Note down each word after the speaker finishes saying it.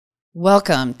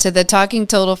Welcome to the Talking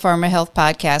Total Farmer Health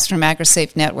podcast from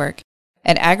AgriSafe Network.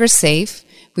 At AgriSafe,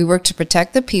 we work to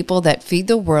protect the people that feed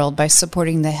the world by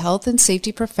supporting the health and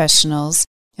safety professionals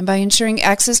and by ensuring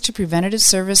access to preventative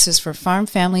services for farm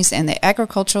families and the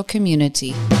agricultural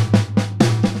community.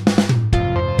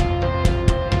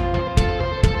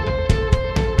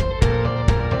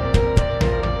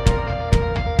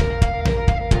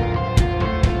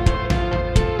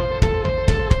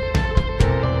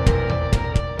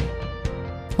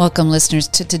 Welcome, listeners,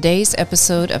 to today's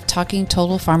episode of Talking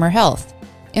Total Farmer Health.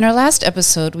 In our last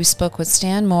episode, we spoke with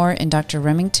Stan Moore and Dr.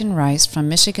 Remington Rice from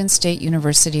Michigan State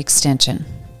University Extension.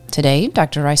 Today,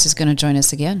 Dr. Rice is going to join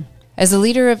us again. As the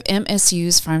leader of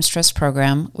MSU's Farm Stress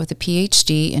Program with a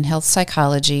PhD in health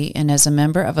psychology and as a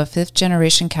member of a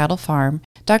fifth-generation cattle farm,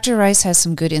 Dr. Rice has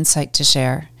some good insight to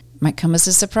share. Might come as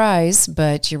a surprise,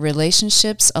 but your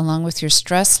relationships along with your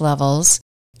stress levels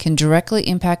can directly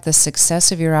impact the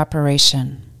success of your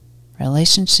operation.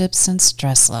 Relationships and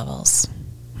stress levels.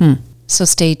 So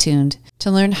stay tuned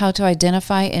to learn how to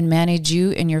identify and manage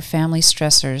you and your family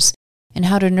stressors and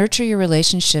how to nurture your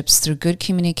relationships through good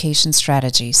communication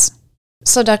strategies.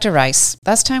 So Dr. Rice,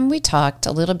 last time we talked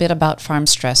a little bit about farm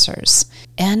stressors,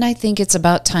 and I think it's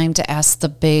about time to ask the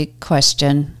big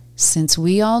question. Since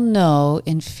we all know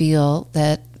and feel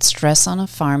that stress on a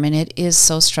farm, and it is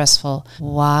so stressful,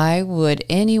 why would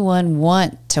anyone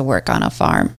want to work on a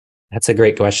farm? That's a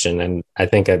great question. And I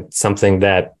think it's something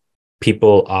that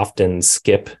people often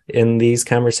skip in these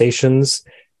conversations.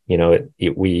 You know,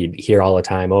 we hear all the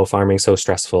time, oh, farming's so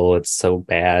stressful, it's so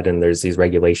bad, and there's these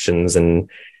regulations, and,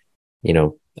 you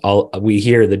know, we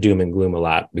hear the doom and gloom a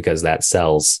lot because that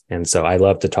sells. And so I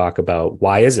love to talk about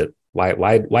why is it?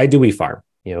 Why do we farm?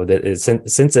 You know, that is,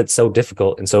 since it's so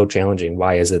difficult and so challenging,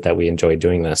 why is it that we enjoy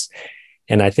doing this?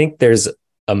 And I think there's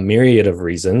a myriad of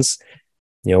reasons.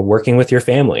 You know, working with your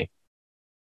family,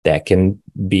 that can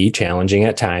be challenging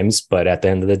at times, but at the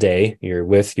end of the day, you're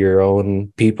with your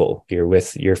own people, you're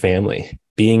with your family.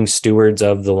 Being stewards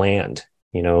of the land,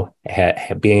 you know,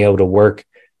 being able to work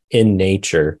in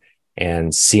nature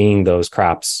and seeing those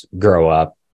crops grow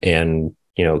up and,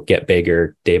 you know, get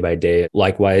bigger day by day.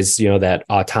 Likewise, you know, that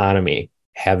autonomy,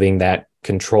 having that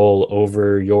control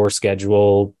over your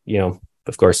schedule. You know,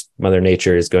 of course, Mother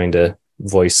Nature is going to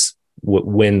voice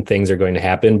when things are going to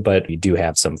happen, but you do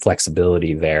have some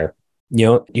flexibility there. You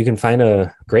know, you can find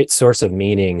a great source of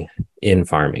meaning in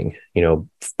farming, you know,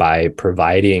 by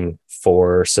providing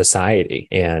for society.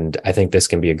 And I think this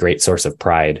can be a great source of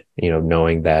pride, you know,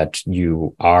 knowing that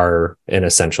you are an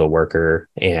essential worker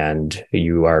and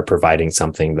you are providing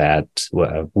something that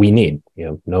we need. You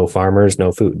know, no farmers,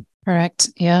 no food. Correct.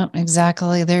 Yeah,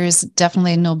 exactly. There is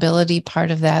definitely a nobility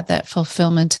part of that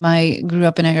fulfillment. I grew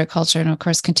up in agriculture and, of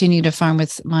course, continue to farm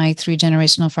with my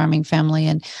 3-generational farming family.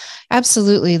 And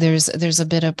absolutely, there's a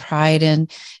bit of pride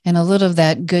and a little of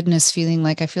that goodness feeling,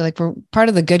 like I feel like we're part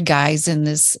of the good guys in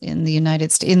the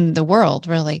United States, in the world,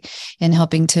 really, in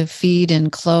helping to feed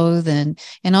and clothe and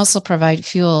also provide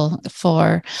fuel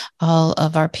for all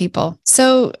of our people.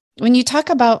 So when you talk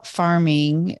about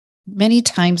farming, many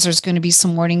times there's going to be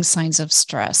some warning signs of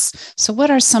stress. So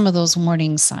what are some of those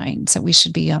warning signs that we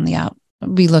should be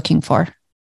be looking for?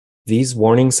 These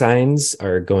warning signs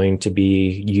are going to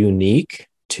be unique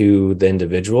to the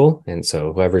individual. And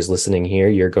so whoever's listening here,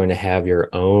 you're going to have your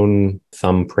own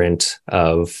thumbprint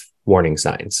of warning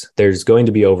signs. There's going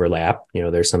to be overlap. You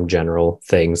know, there's some general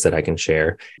things that I can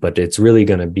share, but it's really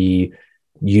going to be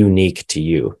unique to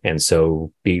you. And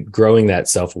so be growing that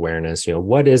self-awareness. You know,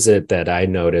 what is it that I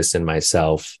notice in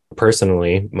myself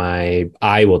personally? My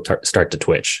eye will start to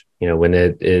twitch, you know, when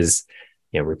it is,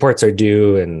 you know, reports are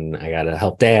due and I got to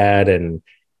help dad and,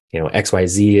 you know,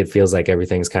 XYZ, it feels like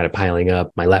everything's kind of piling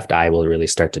up. My left eye will really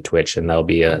start to twitch, and that'll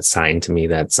be a sign to me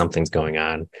that something's going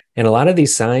on. And a lot of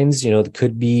these signs, you know,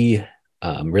 could be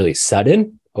really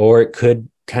sudden, or it could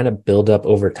kind of build up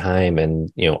over time. And,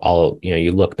 you know,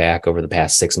 you look back over the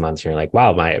past 6 months, and you're like,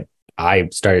 wow, my eye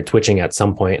started twitching at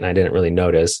some point and I didn't really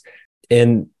notice.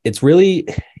 And it's really,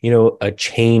 you know, a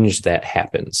change that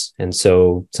happens. And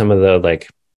so some of the, like,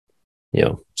 you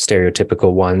know,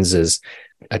 stereotypical ones is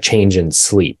a change in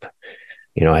sleep.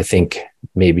 You know, I think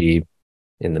maybe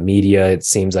in the media, it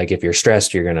seems like if you're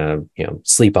stressed, you're going to, you know,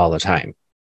 sleep all the time,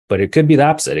 but it could be the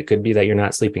opposite. It could be that you're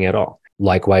not sleeping at all.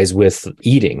 Likewise with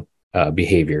eating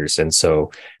behaviors. And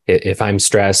so if I'm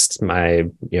stressed, my,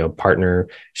 you know, partner,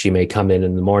 she may come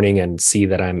in the morning and see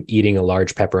that I'm eating a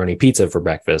large pepperoni pizza for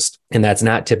breakfast. And that's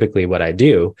not typically what I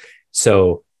do.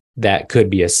 So that could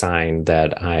be a sign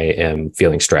that I am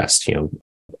feeling stressed, you know,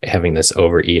 having this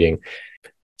overeating.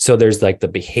 So there's like the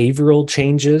behavioral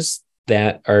changes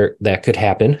that could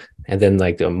happen. And then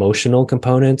like the emotional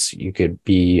components, you could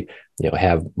be,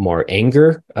 have more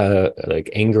anger, like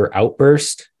anger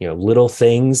outburst, little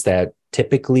things that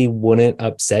typically wouldn't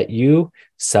upset you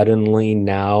suddenly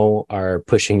now are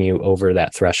pushing you over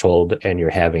that threshold and you're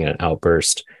having an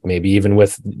outburst, maybe even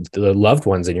with the loved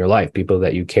ones in your life, people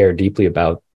that you care deeply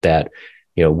about, that,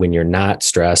 when you're not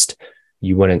stressed,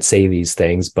 you wouldn't say these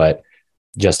things, but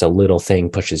just a little thing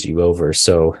pushes you over.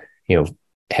 So,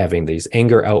 having these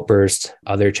anger outbursts,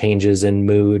 other changes in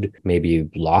mood, maybe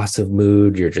loss of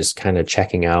mood, you're just kind of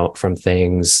checking out from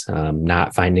things,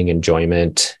 not finding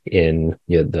enjoyment in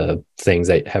the things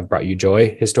that have brought you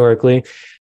joy historically.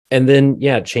 And then,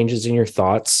 changes in your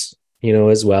thoughts,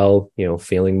 as well,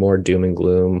 feeling more doom and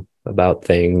gloom about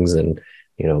things and,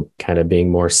 kind of being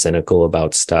more cynical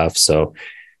about stuff. So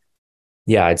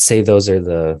I'd say those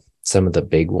are some of the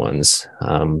big ones.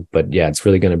 But it's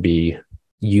really going to be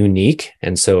unique.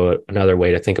 And so another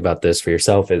way to think about this for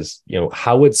yourself is,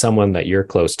 how would someone that you're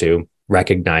close to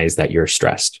recognize that you're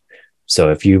stressed? So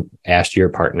if you asked your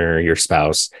partner, your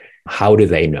spouse, how do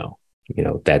they know,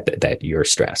 that you're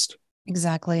stressed?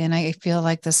 Exactly. And I feel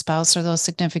like the spouse or those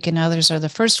significant others are the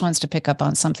first ones to pick up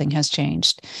on something has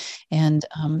changed. And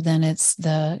then it's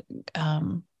the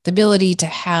ability to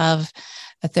have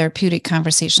a therapeutic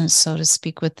conversation, so to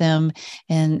speak, with them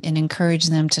and encourage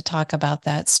them to talk about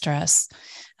that stress.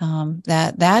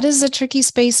 That is a tricky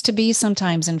space to be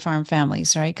sometimes in farm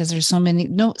families, right? Because there's so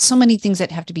many things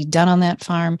that have to be done on that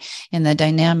farm, and the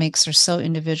dynamics are so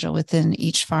individual within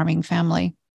each farming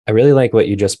family. I really like what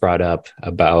you just brought up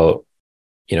about,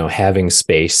 having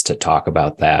space to talk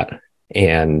about that.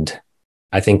 And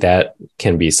I think that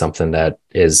can be something that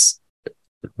is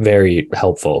very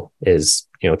helpful, is,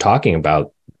 talking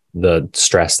about the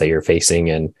stress that you're facing.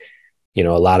 And, a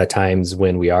lot of times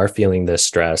when we are feeling this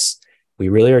stress, we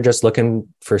really are just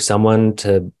looking for someone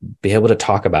to be able to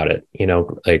talk about it.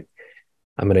 Like,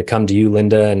 I'm going to come to you,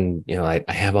 Linda, and, I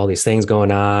have all these things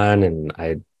going on, and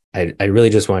I really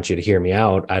just want you to hear me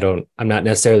out. I'm not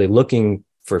necessarily looking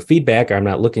for feedback, or I'm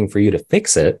not looking for you to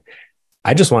fix it.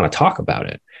 I just want to talk about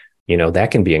it. That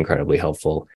can be incredibly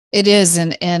helpful. It is.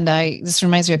 And this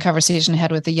reminds me of a conversation I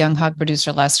had with a young hog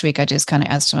producer last week. I just kind of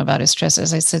asked him about his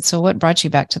stresses. I said, so what brought you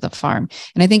back to the farm?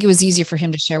 And I think it was easier for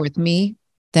him to share with me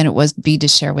than it was to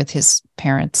share with his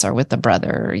parents or with the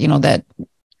brother, that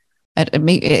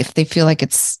if they feel like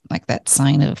it's like that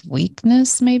sign of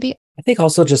weakness, maybe. I think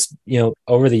also just,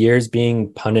 over the years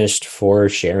being punished for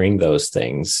sharing those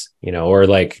things, or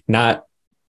like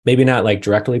maybe not like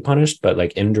directly punished, but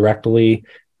like indirectly,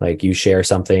 like you share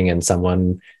something and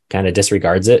someone kind of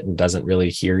disregards it and doesn't really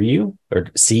hear you or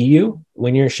see you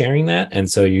when you're sharing that. And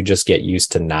so you just get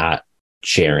used to not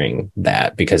sharing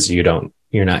that because you're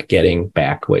not getting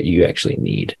back what you actually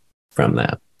need from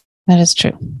that. That is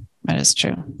true. That is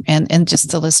true. And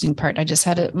just the listening part, I just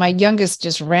had my youngest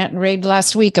just rant and rave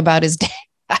last week about his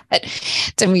dad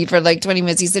to me for like 20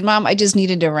 minutes. He said, Mom, I just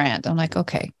needed to rant. I'm like,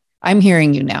 okay, I'm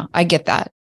hearing you now. I get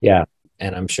that. Yeah.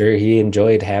 And I'm sure he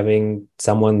enjoyed having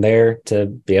someone there to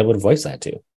be able to voice that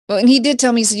to. Well, and he did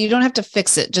tell me, he said, you don't have to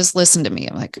fix it. Just listen to me.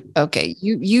 I'm like, okay,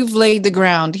 you've laid the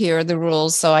ground. Here are the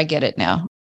rules. So I get it now.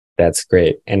 That's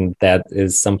great. And that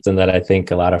is something that I think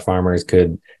a lot of farmers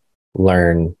could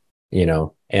learn,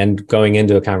 and going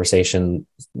into a conversation,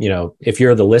 if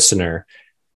you're the listener,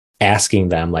 asking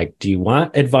them like, do you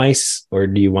want advice or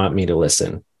do you want me to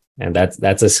listen? And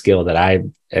that's a skill that I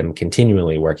am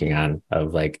continually working on,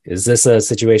 of like, is this a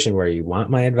situation where you want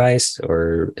my advice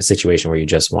or a situation where you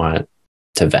just want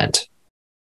to vent?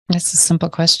 That's a simple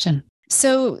question.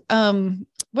 So,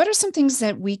 what are some things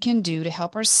that we can do to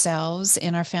help ourselves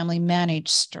and our family manage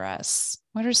stress?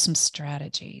 What are some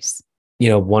strategies?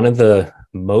 One of the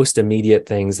most immediate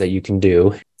things that you can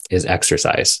do is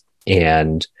exercise.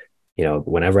 And,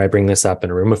 whenever I bring this up in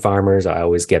a room of farmers, I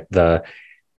always get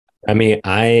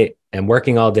I am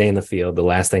working all day in the field. The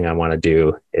last thing I want to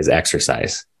do is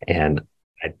exercise. And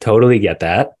I totally get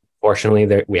that.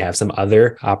 Fortunately, we have some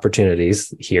other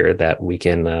opportunities here that we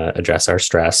can address our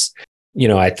stress.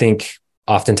 I think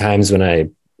oftentimes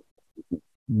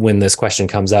when this question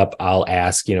comes up, I'll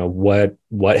ask,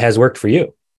 what has worked for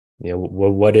you?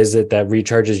 What is it that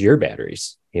recharges your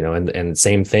batteries? And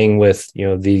same thing with,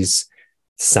 these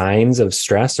signs of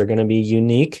stress are going to be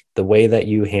unique. The way that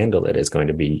you handle it is going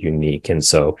to be unique. And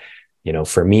so,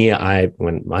 for me,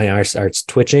 when my eye starts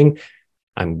twitching,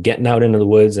 I'm getting out into the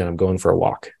woods and I'm going for a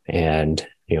walk. And,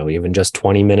 even just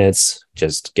 20 minutes,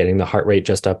 just getting the heart rate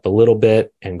just up a little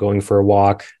bit and going for a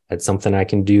walk, that's something I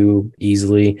can do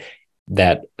easily.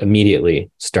 That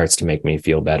immediately starts to make me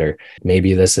feel better.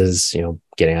 Maybe this is,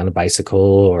 getting on a bicycle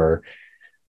or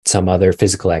some other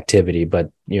physical activity.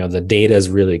 But, the data is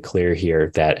really clear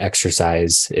here that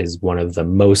exercise is one of the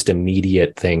most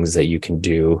immediate things that you can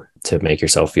do to make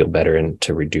yourself feel better and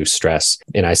to reduce stress.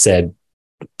 And I said,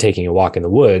 taking a walk in the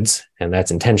woods, and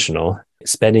that's intentional.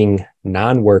 Spending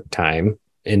non-work time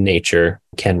in nature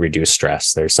can reduce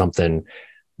stress. There's something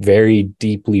very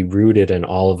deeply rooted in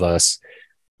all of us,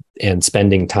 and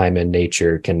spending time in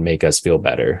nature can make us feel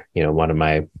better. One of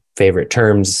my favorite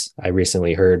terms I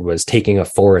recently heard was taking a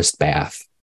forest bath.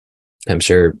 I'm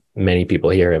sure many people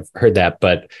here have heard that,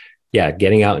 but yeah,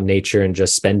 getting out in nature and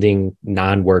just spending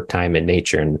non-work time in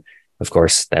nature. And of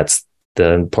course, that's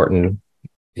the important,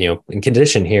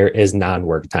 condition here is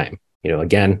non-work time.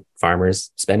 Again,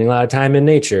 farmers spending a lot of time in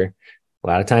nature, a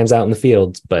lot of times out in the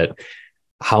fields, but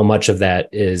how much of that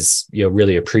is,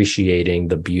 really appreciating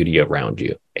the beauty around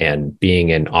you and being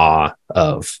in awe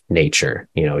of nature.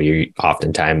 You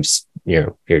oftentimes,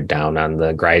 you're down on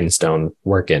the grindstone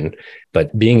working,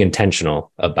 but being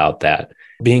intentional about that.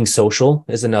 Being social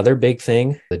is another big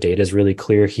thing. The data is really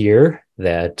clear here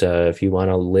that if you want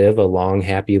to live a long,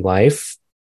 happy life,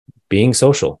 being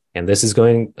social. And this is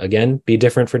going, again, be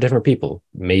different for different people.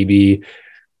 Maybe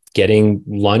getting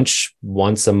lunch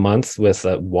once a month with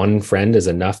one friend is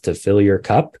enough to fill your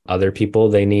cup. Other people,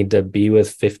 they need to be with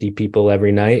 50 people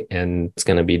every night, and it's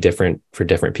going to be different for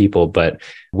different people. But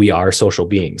we are social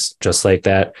beings. Just like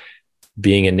that,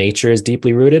 being in nature is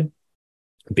deeply rooted.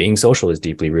 Being social is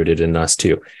deeply rooted in us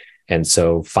too. And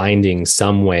so finding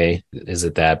some way, is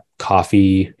it that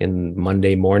coffee in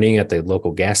Monday morning at the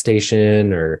local gas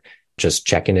station, or just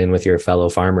checking in with your fellow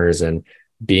farmers and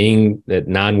being that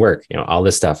non-work, all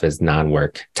this stuff is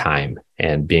non-work time,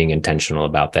 and being intentional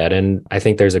about that. And I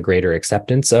think there's a greater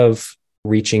acceptance of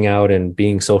reaching out and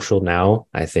being social now.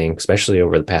 I think, especially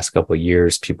over the past couple of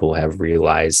years, people have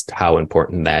realized how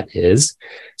important that is.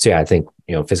 So yeah, I think,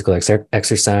 physical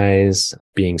exercise,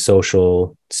 being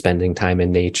social, spending time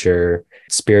in nature,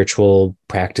 spiritual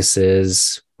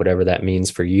practices, whatever that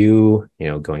means for you,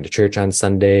 going to church on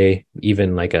Sunday,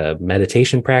 even like a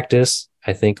meditation practice,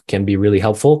 I think can be really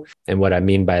helpful. And what I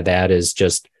mean by that is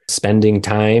just spending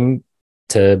time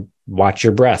to watch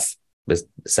your breath. This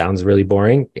sounds really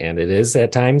boring, and it is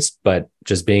at times, but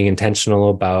just being intentional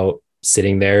about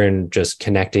sitting there and just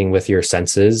connecting with your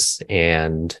senses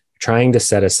and trying to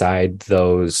set aside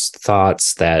those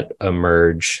thoughts that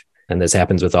emerge. And this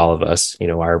happens with all of us.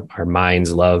 Our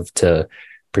minds love to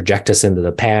project us into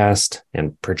the past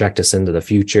and project us into the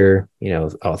future.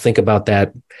 I'll think about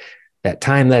that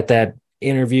time that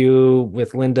interview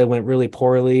with Linda went really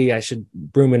poorly. I should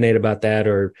ruminate about that.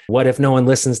 Or what if no one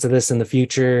listens to this in the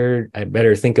future? I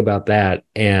better think about that.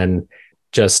 And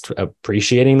just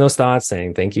appreciating those thoughts,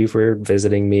 saying thank you for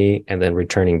visiting me, and then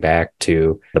returning back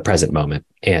to the present moment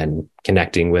and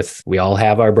connecting with, we all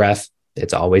have our breath.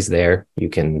 It's always there. You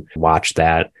can watch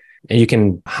that, and you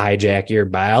can hijack your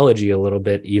biology a little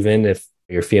bit, even if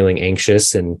you're feeling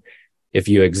anxious. And if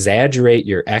you exaggerate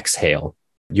your exhale,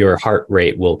 your heart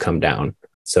rate will come down.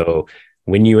 So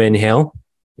when you inhale,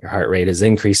 your heart rate is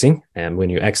increasing. And when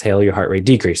you exhale, your heart rate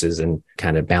decreases and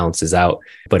kind of balances out.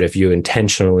 But if you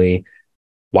intentionally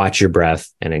watch your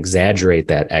breath and exaggerate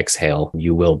that exhale,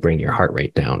 you will bring your heart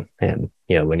rate down. And,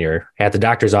 when you're at the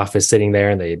doctor's office sitting there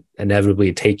and they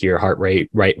inevitably take your heart rate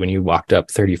right when you walked up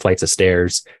 30 flights of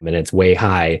stairs and it's way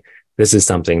high, this is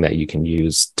something that you can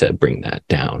use to bring that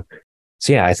down.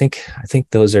 So yeah, I think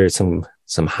those are some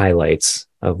highlights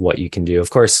of what you can do.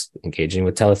 Of course, engaging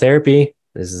with teletherapy,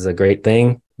 this is a great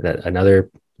thing. That another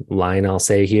line I'll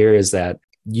say here is that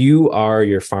you are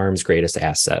your farm's greatest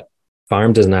asset.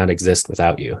 Farm does not exist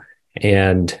without you.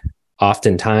 And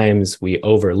oftentimes we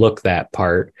overlook that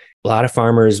part. A lot of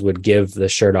farmers would give the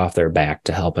shirt off their back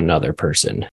to help another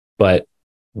person, but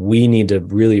we need to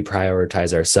really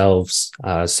prioritize ourselves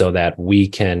so that we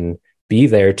can be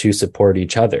there to support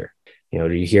each other. You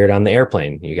hear it on the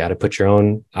airplane. You got to put your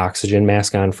own oxygen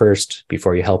mask on first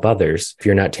before you help others. If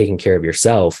you're not taking care of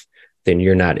yourself, then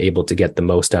you're not able to get the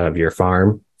most out of your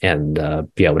farm and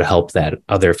be able to help that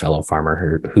other fellow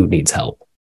farmer who needs help.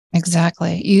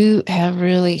 Exactly. You have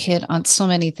really hit on so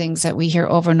many things that we hear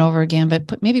over and over again,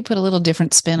 but maybe put a little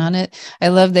different spin on it. I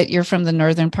love that you're from the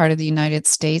northern part of the United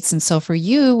States. And so for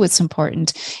you, what's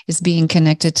important is being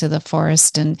connected to the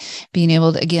forest and being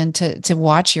able to, again, to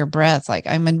watch your breath. Like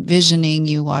I'm envisioning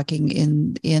you walking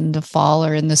in the fall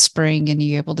or in the spring, and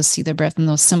you're able to see the breath and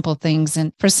those simple things.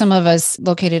 And for some of us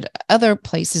located other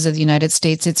places of the United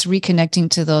States, it's reconnecting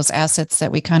to those assets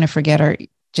that we kind of forget are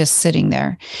just sitting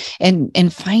there,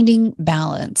 and finding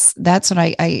balance. That's what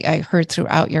I heard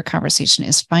throughout your conversation,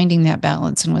 is finding that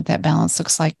balance and what that balance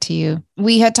looks like to you.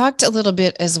 We had talked a little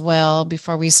bit as well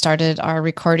before we started our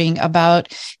recording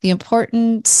about the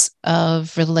importance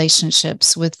of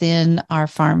relationships within our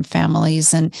farm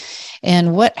families,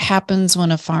 and what happens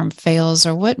when a farm fails,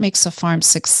 or what makes a farm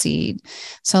succeed.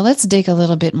 So let's dig a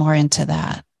little bit more into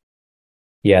that.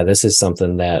 Yeah, this is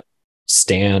something that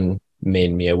Stan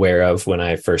made me aware of when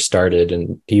I first started,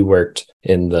 and he worked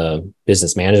in the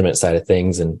business management side of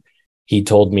things. And he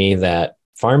told me that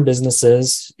farm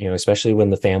businesses, especially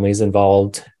when the family's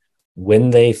involved,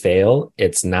 when they fail,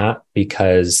 it's not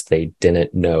because they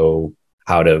didn't know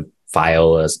how to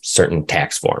file a certain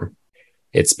tax form.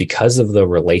 It's because of the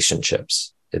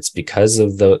relationships. It's because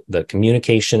of the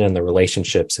communication and the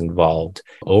relationships involved.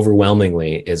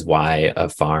 Overwhelmingly is why a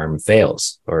farm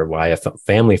fails, or why a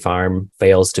family farm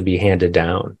fails to be handed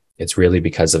down. It's really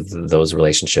because of those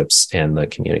relationships and the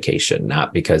communication,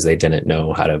 not because they didn't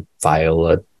know how to file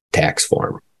a tax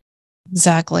form.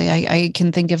 Exactly. I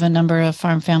can think of a number of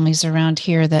farm families around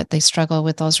here that they struggle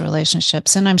with those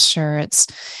relationships. And I'm sure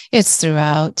it's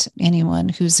throughout anyone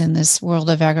who's in this world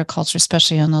of agriculture,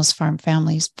 especially on those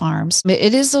farms.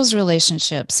 It is those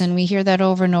relationships. And we hear that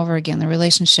over and over again. The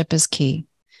relationship is key.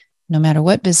 No matter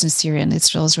what business you're in,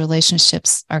 it's those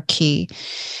relationships are key.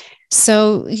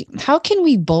 So how can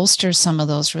we bolster some of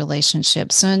those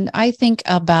relationships? And I think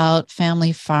about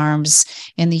family farms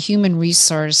and the human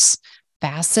resource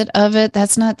facet of it.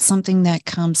 That's not something that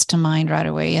comes to mind right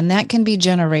away. And that can be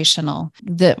generational.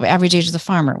 The average age of the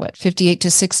farmer, 58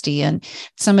 to 60. And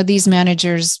some of these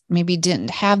managers maybe didn't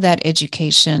have that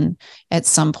education at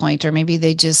some point, or maybe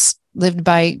they just lived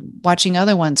by watching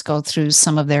other ones go through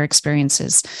some of their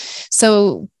experiences.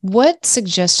 So what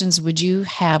suggestions would you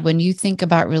have when you think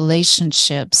about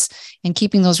relationships and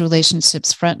keeping those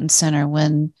relationships front and center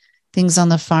when things on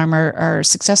the farm are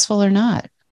successful or not?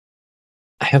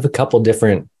 I have a couple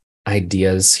different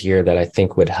ideas here that I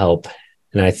think would help.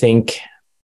 And I think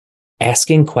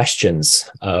asking questions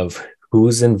of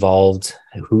who's involved,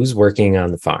 who's working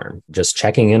on the farm, just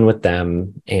checking in with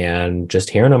them and just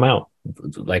hearing them out.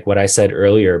 Like what I said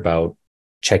earlier about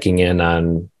checking in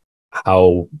on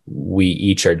how we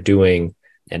each are doing,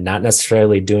 and not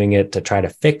necessarily doing it to try to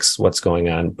fix what's going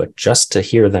on, but just to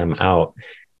hear them out.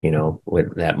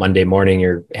 With that Monday morning,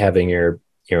 you're having your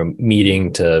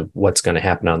meeting to what's going to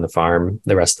happen on the farm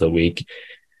the rest of the week.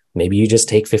 Maybe you just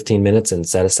take 15 minutes and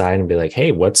set aside and be like,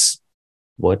 hey, what's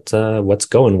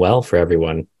going well for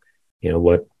everyone?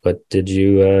 What did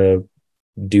you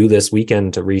do this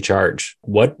weekend to recharge?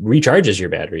 What recharges your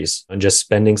batteries? And just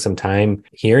spending some time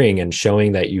hearing and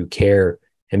showing that you care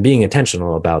and being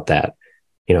intentional about that.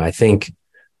 I think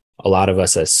a lot of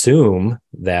us assume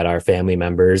that our family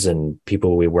members and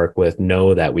people we work with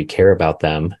know that we care about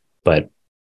them, but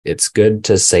it's good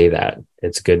to say that.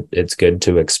 It's good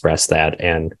to express that,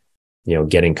 and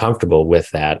getting comfortable with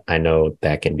that. I know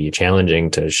that can be challenging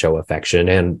to show affection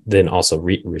and then also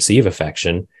receive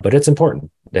affection, but it's important,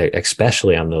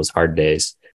 especially on those hard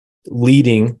days.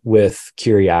 Leading with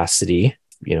curiosity,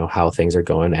 how things are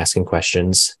going, asking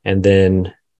questions, and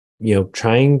then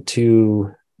trying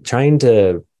to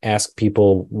ask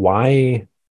people why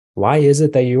is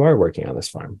it that you are working on this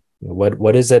farm?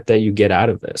 What is it that you get out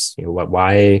of this?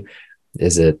 Why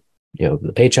is it,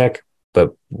 the paycheck,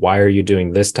 but why are you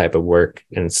doing this type of work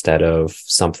instead of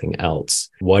something else?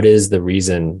 What is the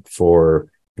reason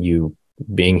for you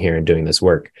being here and doing this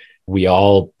work? We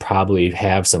all probably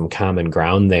have some common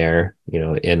ground there,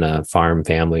 in a farm,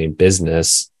 family,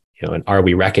 business, and are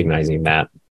we recognizing that?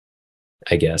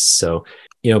 I guess. So,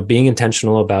 being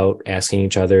intentional about asking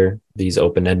each other these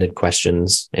open-ended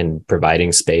questions and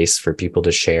providing space for people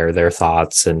to share their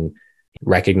thoughts, and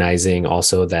recognizing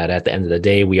also that at the end of the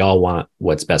day, we all want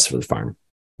what's best for the farm.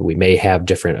 We may have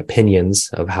different opinions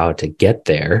of how to get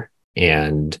there,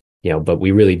 and but we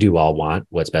really do all want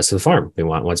what's best for the farm. We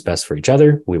want what's best for each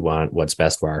other. We want what's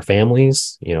best for our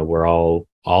families. We're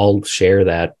all share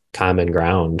that common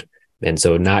ground. And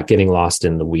so not getting lost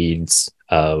in the weeds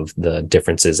of the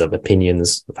differences of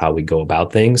opinions of how we go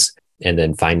about things, and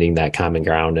then finding that common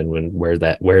ground, and where's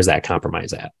that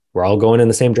compromise at? We're all going in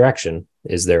the same direction.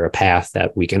 Is there a path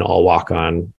that we can all walk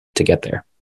on to get there?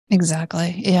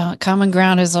 Exactly. Yeah. Common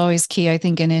ground is always key, I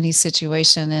think, in any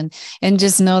situation. And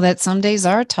just know that some days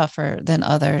are tougher than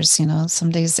others.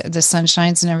 Some days the sun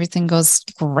shines and everything goes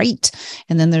great.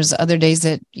 And then there's other days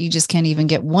that you just can't even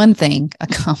get one thing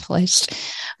accomplished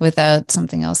without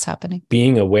something else happening.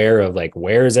 Being aware of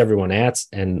where is everyone at,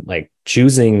 and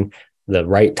choosing the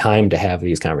right time to have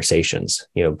these conversations,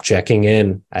 checking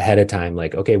in ahead of time,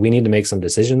 like, okay, we need to make some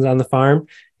decisions on the farm,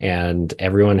 and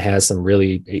everyone has some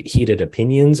really heated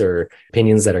opinions or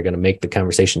opinions that are going to make the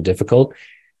conversation difficult,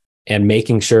 and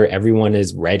making sure everyone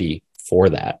is ready for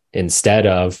that instead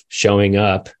of showing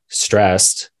up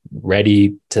stressed,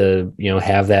 ready to,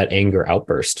 have that anger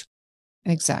outburst.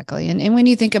 Exactly. And when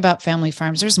you think about family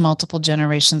farms, there's multiple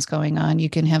generations going on. You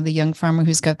can have the young farmer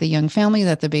who's got the young family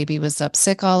that the baby was up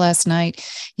sick all last night.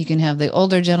 You can have the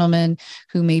older gentleman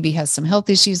who maybe has some health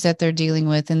issues that they're dealing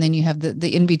with. And then you have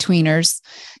the in-betweeners,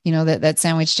 that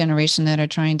sandwich generation that are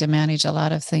trying to manage a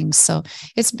lot of things. So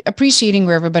it's appreciating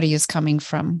where everybody is coming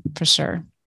from, for sure.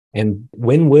 And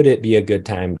when would it be a good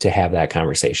time to have that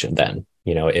conversation then?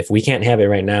 If we can't have it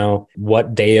right now,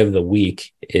 what day of the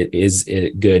week is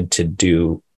it good to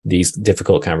do these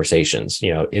difficult conversations?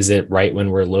 Is it right when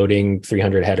we're loading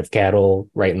 300 head of cattle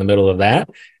right in the middle of that?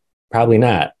 Probably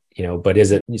not, but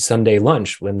is it Sunday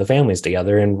lunch when the family's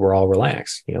together and we're all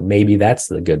relaxed? Maybe that's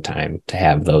the good time to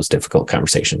have those difficult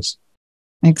conversations.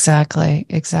 Exactly.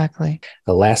 The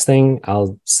last thing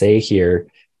I'll say here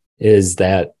is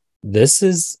that this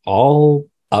is all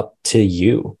up to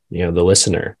you, the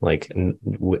listener. Like,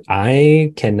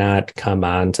 I cannot come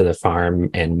on to the farm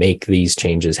and make these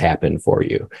changes happen for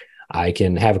you. I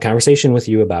can have a conversation with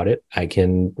you about it. I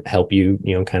can help you,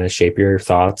 kind of shape your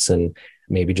thoughts and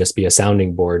maybe just be a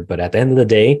sounding board. But at the end of the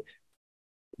day,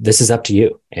 this is up to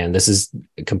you, and this is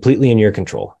completely in your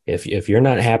control. If you're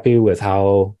not happy with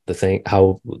how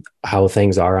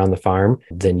things are on the farm,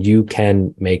 then you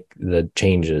can make the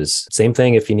changes. Same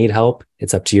thing, if you need help,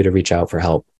 it's up to you to reach out for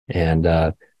help. And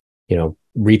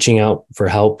reaching out for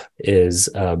help is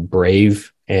a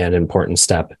brave and important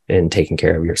step in taking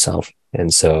care of yourself.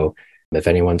 And so if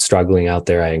anyone's struggling out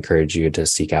there, I encourage you to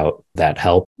seek out that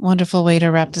help. Wonderful way to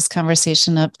wrap this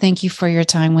conversation up. Thank you for your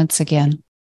time once again.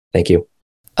 Thank you.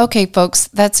 Okay, folks,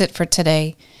 that's it for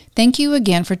today. Thank you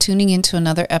again for tuning in to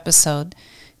another episode.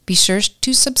 Be sure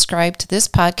to subscribe to this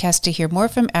podcast to hear more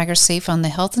from AgriSafe on the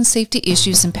health and safety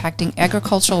issues impacting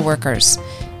agricultural workers.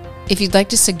 If you'd like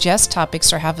to suggest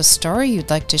topics or have a story you'd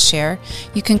like to share,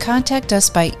 you can contact us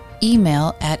by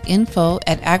email at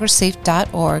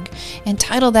info@agrisafe.org and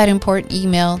title that important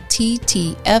email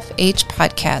TTFH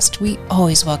Podcast. We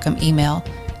always welcome email.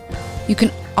 You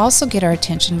can also get our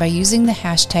attention by using the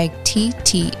hashtag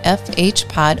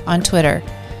TTFHpod on Twitter.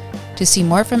 To see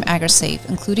more from AgriSafe,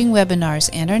 including webinars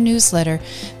and our newsletter,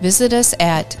 visit us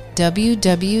at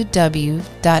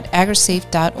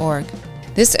www.agrisafe.org.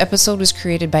 This episode was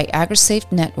created by AgriSafe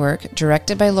Network,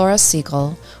 directed by Laura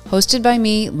Siegel, hosted by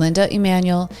me, Linda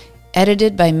Emanuel,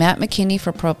 edited by Matt McKinney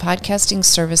for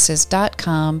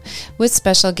ProPodcastingServices.com, with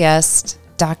special guest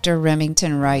Dr.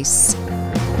 Remington Rice.